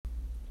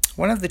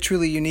One of the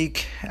truly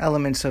unique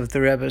elements of the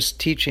Rebbe's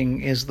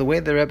teaching is the way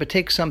the Rebbe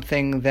takes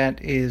something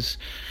that is,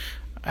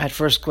 at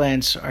first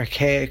glance,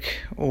 archaic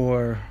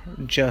or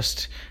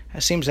just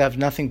seems to have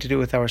nothing to do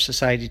with our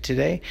society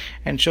today,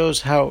 and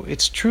shows how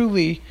it's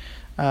truly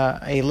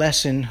a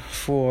lesson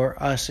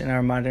for us in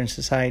our modern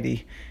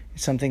society.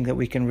 It's something that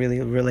we can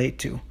really relate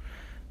to.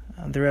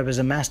 The Rebbe is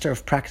a master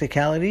of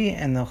practicality,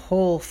 and the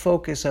whole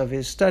focus of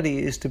his study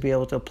is to be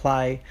able to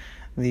apply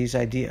these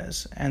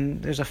ideas.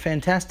 And there's a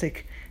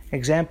fantastic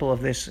example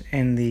of this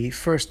in the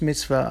first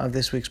mitzvah of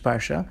this week's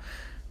Parsha,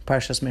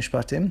 Parshas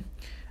Mishpatim,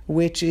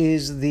 which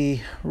is the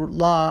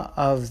law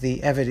of the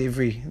Eved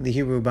Ivri, the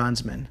Hebrew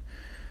bondsman.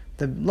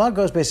 The law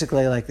goes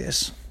basically like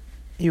this.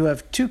 You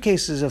have two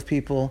cases of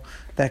people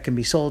that can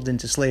be sold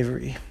into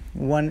slavery.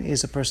 One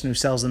is a person who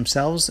sells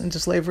themselves into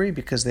slavery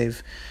because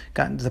they've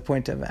gotten to the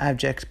point of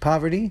abject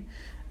poverty.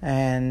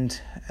 And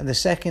the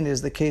second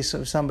is the case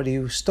of somebody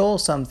who stole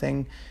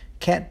something,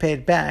 can't pay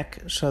it back,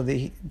 so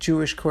the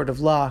Jewish court of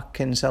law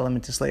can sell him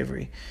into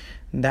slavery.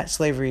 And that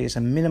slavery is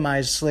a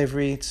minimized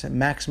slavery. It's a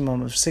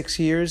maximum of 6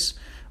 years.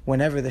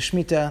 Whenever the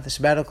Shemitah, the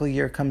sabbatical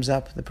year, comes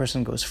up, the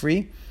person goes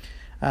free.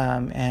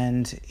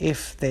 And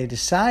if they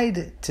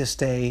decide to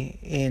stay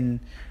in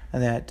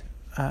that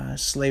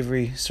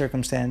slavery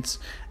circumstance,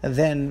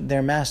 then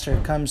their master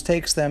comes,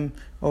 takes them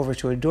over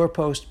to a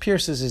doorpost,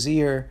 pierces his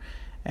ear,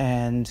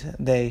 and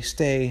they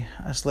stay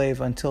a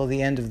slave until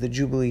the end of the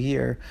Jubilee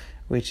year,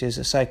 which is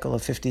a cycle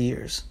of 50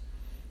 years.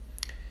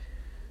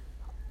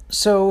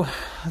 So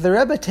the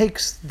Rebbe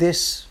takes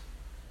this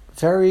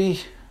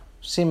very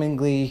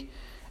seemingly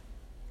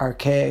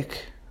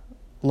archaic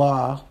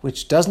law,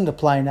 which doesn't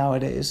apply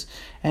nowadays,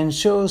 and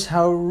shows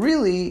how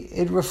really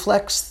it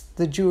reflects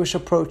the Jewish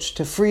approach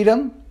to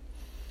freedom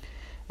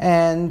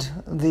and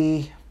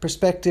the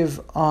perspective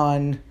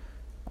on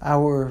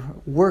our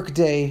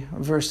workday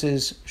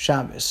versus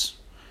Shabbos.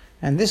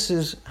 And this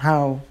is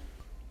how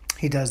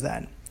he does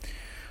that.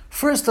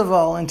 First of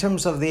all, in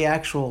terms of the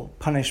actual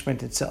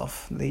punishment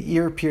itself, the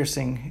ear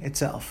piercing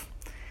itself,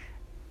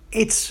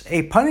 it's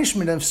a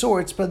punishment of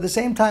sorts, but at the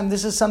same time,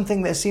 this is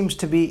something that seems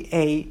to be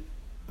a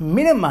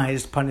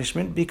minimized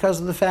punishment because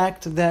of the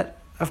fact that,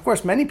 of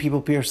course, many people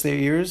pierce their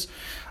ears,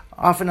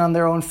 often on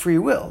their own free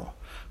will.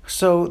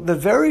 So the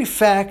very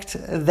fact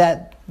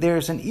that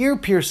there's an ear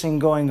piercing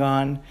going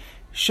on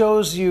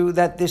shows you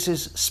that this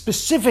is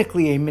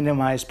specifically a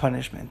minimized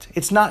punishment.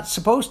 It's not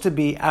supposed to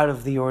be out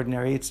of the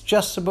ordinary. It's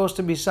just supposed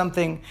to be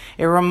something,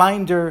 a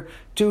reminder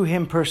to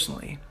him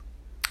personally.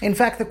 In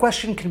fact, the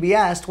question can be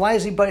asked, why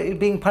is he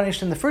being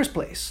punished in the first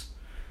place?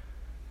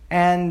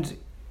 And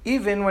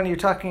even when you're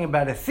talking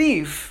about a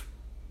thief,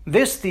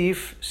 this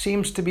thief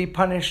seems to be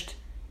punished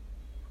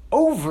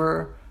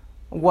over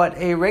what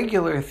a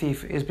regular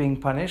thief is being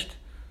punished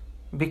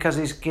because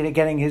he's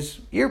getting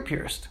his ear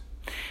pierced.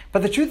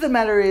 But the truth of the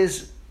matter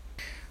is,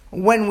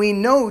 when we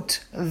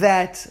note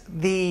that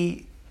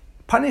the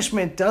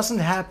punishment doesn't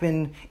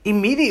happen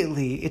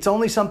immediately, it's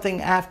only something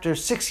after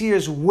 6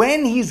 years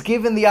when he's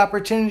given the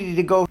opportunity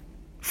to go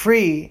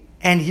free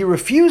and he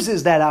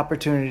refuses that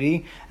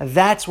opportunity,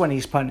 that's when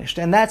he's punished.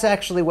 And that's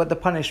actually what the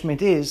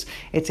punishment is.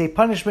 It's a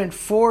punishment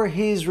for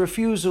his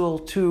refusal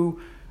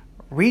to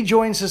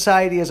rejoin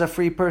society as a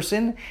free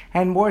person,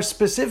 and more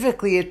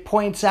specifically, it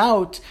points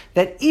out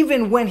that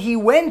even when he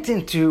went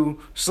into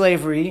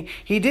slavery,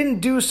 he didn't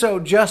do so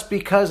just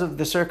because of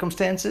the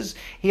circumstances.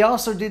 He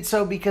also did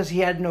so because he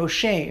had no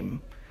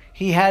shame.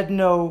 He had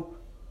no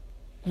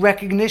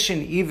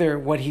recognition, either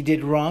what he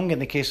did wrong in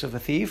the case of a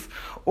thief,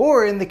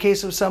 or in the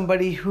case of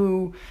somebody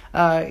who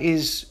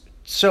is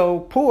so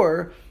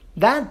poor,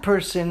 that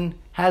person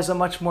has a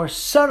much more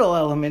subtle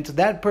element.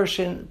 That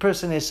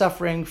person is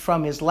suffering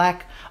from his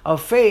lack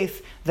of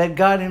faith that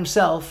God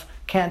himself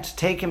can't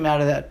take him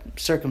out of that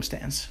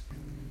circumstance.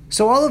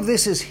 So all of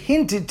this is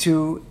hinted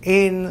to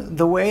in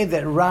the way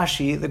that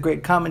Rashi, the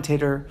great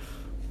commentator,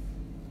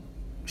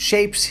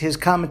 shapes his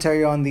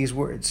commentary on these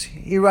words.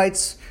 He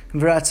writes,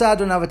 "V'ratzah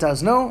Adonav et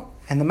hazno,"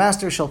 and the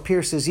master shall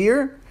pierce his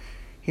ear.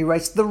 He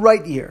writes the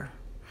right ear.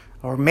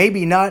 Or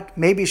maybe not,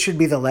 maybe it should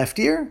be the left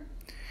ear.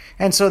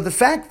 And so the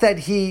fact that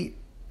he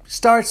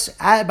starts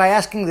by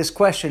asking this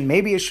question,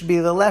 maybe it should be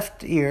the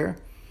left ear,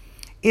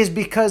 is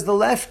because the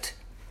left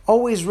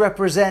always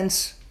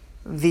represents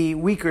the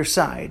weaker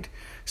side.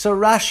 So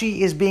Rashi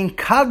is being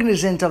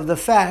cognizant of the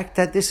fact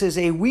that this is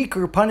a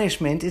weaker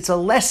punishment, it's a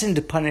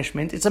lessened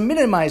punishment, it's a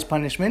minimized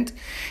punishment,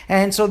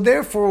 and so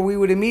therefore we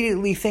would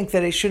immediately think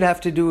that it should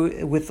have to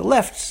do with the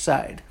left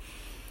side.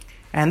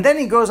 And then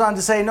he goes on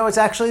to say, no, it's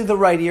actually the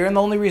right ear, and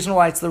the only reason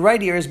why it's the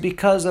right ear is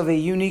because of a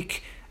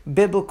unique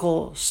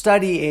biblical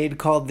study aid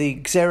called the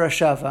Gzera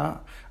Shava,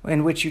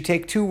 in which you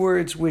take two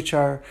words which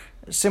are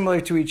similar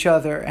to each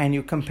other and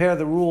you compare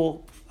the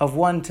rule of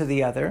one to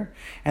the other.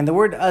 And the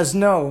word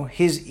azno,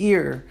 his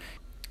ear,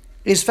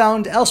 is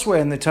found elsewhere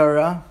in the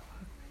Torah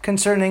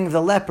concerning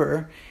the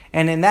leper,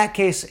 And in that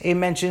case, it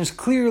mentions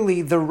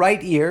clearly the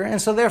right ear.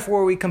 And so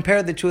therefore, we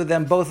compare the two of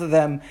them. Both of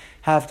them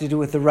have to do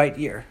with the right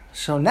ear.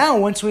 So now,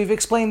 once we've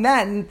explained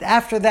that, and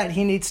after that,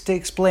 he needs to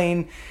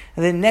explain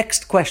the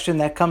next question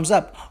that comes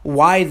up.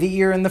 Why the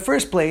ear in the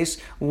first place?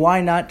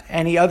 Why not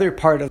any other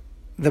part of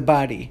the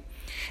body?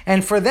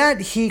 And for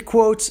that, he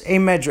quotes a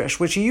medrash,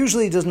 which he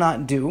usually does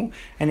not do.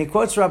 And he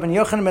quotes Rabbi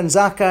Yochanan ben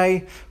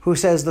Zakkai, who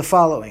says the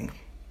following.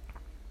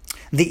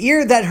 The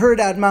ear that heard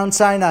at Mount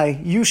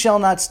Sinai, you shall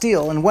not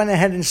steal, and went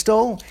ahead and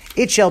stole,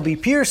 it shall be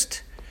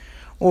pierced.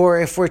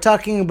 Or if we're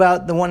talking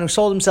about the one who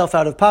sold himself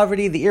out of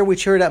poverty, the ear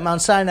which heard at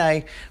Mount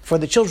Sinai, for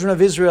the children of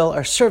Israel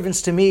are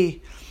servants to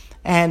me,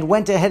 and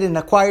went ahead and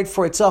acquired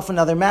for itself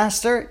another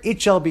master,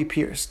 it shall be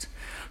pierced.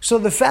 So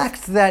the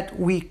fact that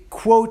we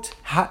quote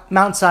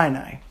Mount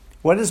Sinai,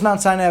 what does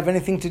Mount Sinai have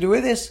anything to do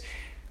with this?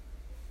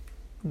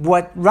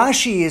 What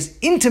Rashi is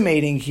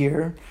intimating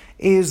here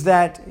is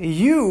that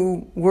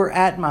you were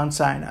at Mount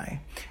Sinai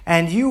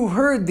and you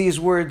heard these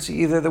words,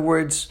 either the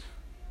words,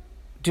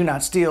 do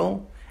not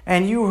steal,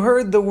 and you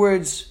heard the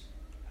words,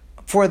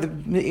 for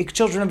the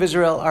children of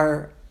Israel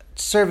are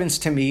servants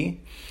to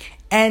me,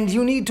 and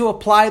you need to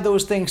apply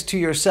those things to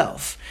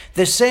yourself.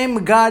 The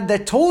same God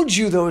that told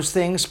you those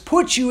things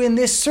put you in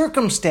this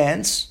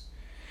circumstance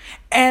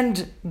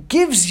and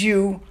gives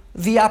you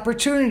the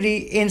opportunity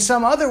in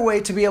some other way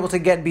to be able to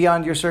get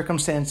beyond your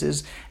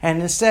circumstances,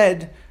 and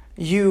instead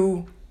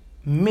you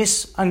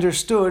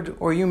misunderstood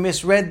or you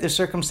misread the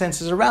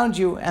circumstances around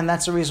you, and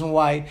that's the reason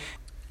why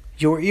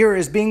your ear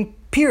is being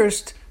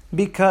pierced,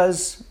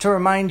 because to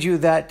remind you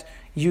that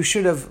you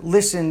should have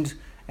listened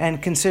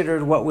and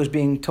considered what was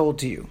being told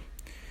to you.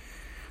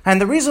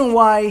 And the reason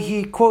why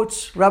he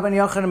quotes Rabbi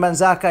Yochanan ben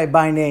Zakkai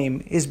by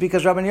name is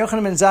because Rabbi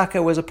Yochanan ben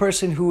Zakkai was a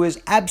person who was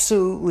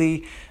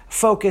absolutely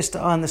focused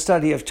on the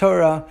study of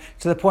Torah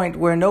to the point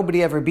where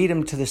nobody ever beat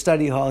him to the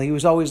study hall. He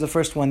was always the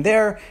first one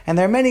there. And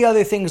there are many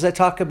other things that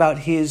talk about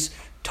his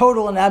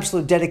total and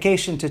absolute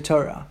dedication to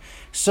Torah.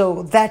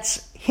 So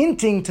that's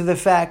hinting to the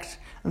fact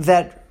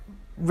that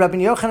Rabbi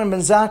Yochanan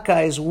ben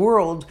Zakkai's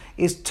world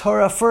is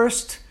Torah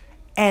first,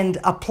 and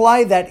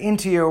apply that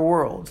into your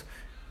world.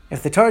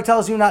 If the Torah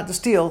tells you not to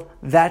steal,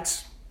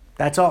 that's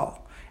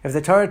all. If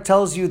the Torah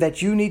tells you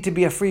that you need to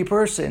be a free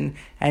person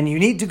and you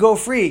need to go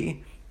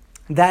free,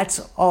 that's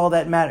all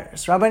that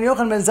matters. Rabbi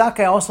Yochanan ben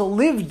Zakkai also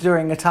lived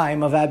during a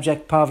time of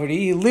abject poverty.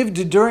 He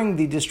lived during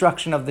the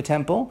destruction of the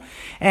temple,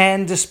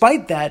 and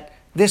despite that,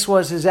 this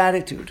was his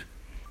attitude.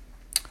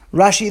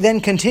 Rashi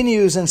then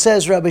continues and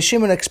says, Rabbi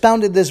Shimon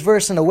expounded this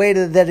verse in a way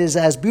that is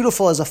as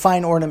beautiful as a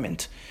fine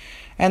ornament.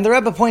 And the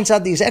Rebbe points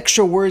out these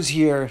extra words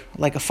here,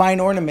 like a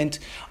fine ornament,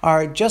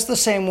 are just the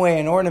same way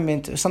an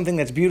ornament, something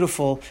that's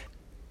beautiful,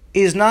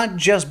 is not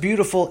just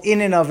beautiful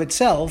in and of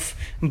itself,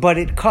 but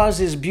it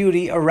causes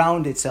beauty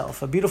around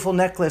itself. A beautiful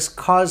necklace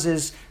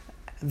causes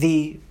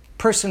the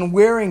person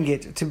wearing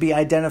it to be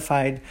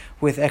identified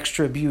with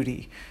extra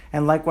beauty.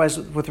 And likewise,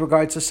 with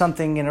regards to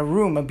something in a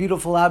room, a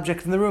beautiful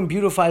object in the room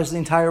beautifies the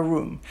entire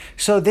room.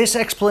 So this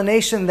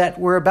explanation that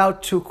we're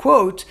about to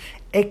quote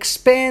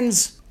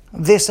expands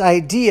this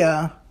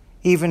idea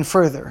even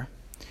further.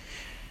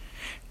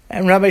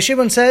 And Rabbi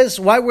Shimon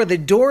says, why were the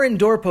door and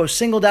doorpost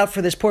singled out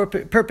for this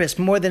purpose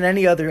more than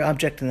any other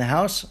object in the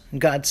house?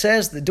 God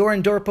says, the door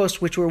and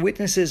doorpost which were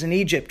witnesses in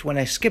Egypt when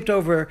I skipped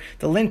over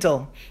the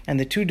lintel and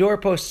the two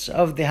doorposts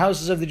of the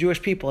houses of the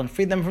Jewish people and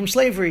freed them from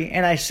slavery.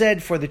 And I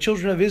said, for the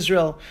children of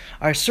Israel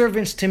are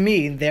servants to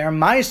me. They are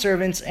my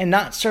servants and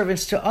not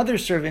servants to other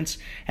servants.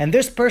 And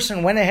this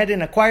person went ahead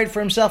and acquired for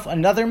himself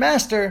another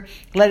master.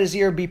 Let his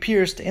ear be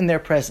pierced in their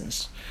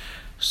presence.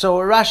 So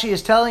what Rashi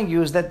is telling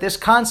you is that this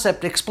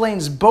concept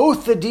explains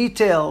both the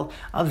detail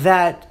of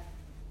that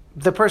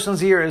the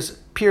person's ear is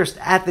pierced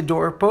at the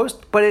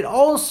doorpost, but it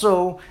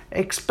also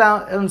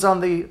expounds on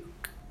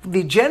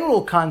the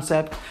general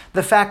concept,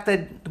 the fact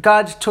that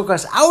God took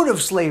us out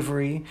of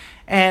slavery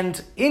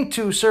and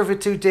into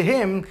servitude to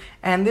Him,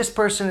 and this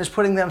person is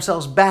putting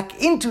themselves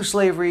back into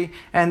slavery,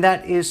 and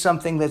that is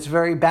something that's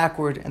very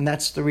backward, and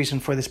that's the reason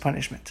for this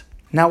punishment.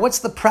 Now, what's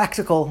the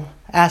practical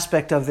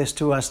aspect of this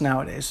to us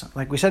nowadays?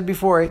 Like we said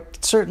before,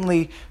 it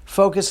certainly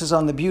focuses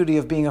on the beauty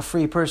of being a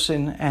free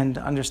person and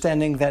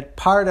understanding that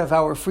part of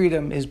our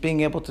freedom is being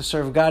able to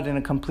serve God in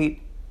a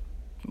complete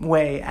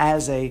way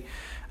as a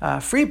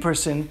free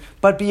person.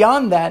 But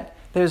beyond that,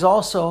 there's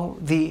also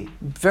the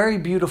very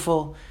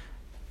beautiful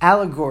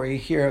allegory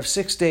here of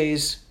 6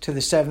 days to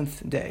the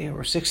seventh day,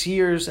 or 6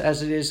 years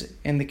as it is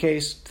in the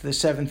case to the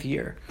seventh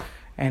year,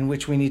 in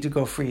which we need to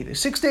go free. The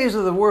 6 days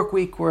of the work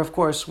week, we're of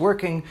course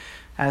working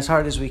as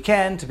hard as we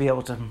can to be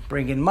able to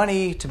bring in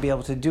money, to be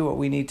able to do what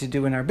we need to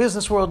do in our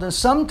business world, and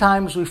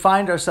sometimes we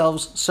find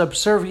ourselves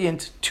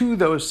subservient to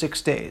those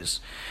 6 days.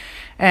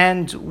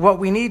 And what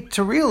we need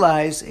to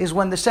realize is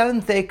when the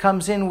seventh day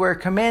comes in, we're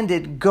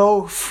commanded,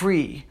 go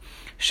free.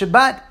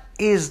 Shabbat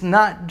is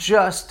not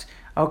just,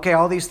 okay,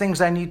 all these things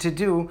I need to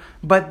do,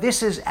 but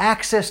this is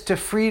access to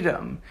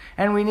freedom.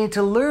 And we need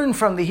to learn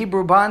from the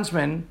Hebrew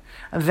bondsman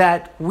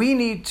that we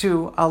need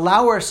to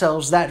allow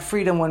ourselves that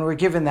freedom when we're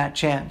given that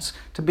chance,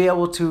 to be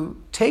able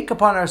to take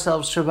upon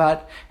ourselves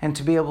Shabbat and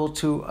to be able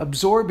to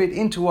absorb it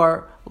into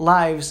our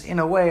lives in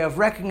a way of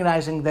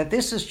recognizing that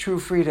this is true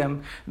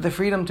freedom, the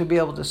freedom to be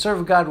able to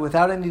serve God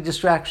without any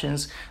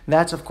distractions.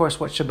 That's, of course,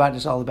 what Shabbat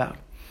is all about.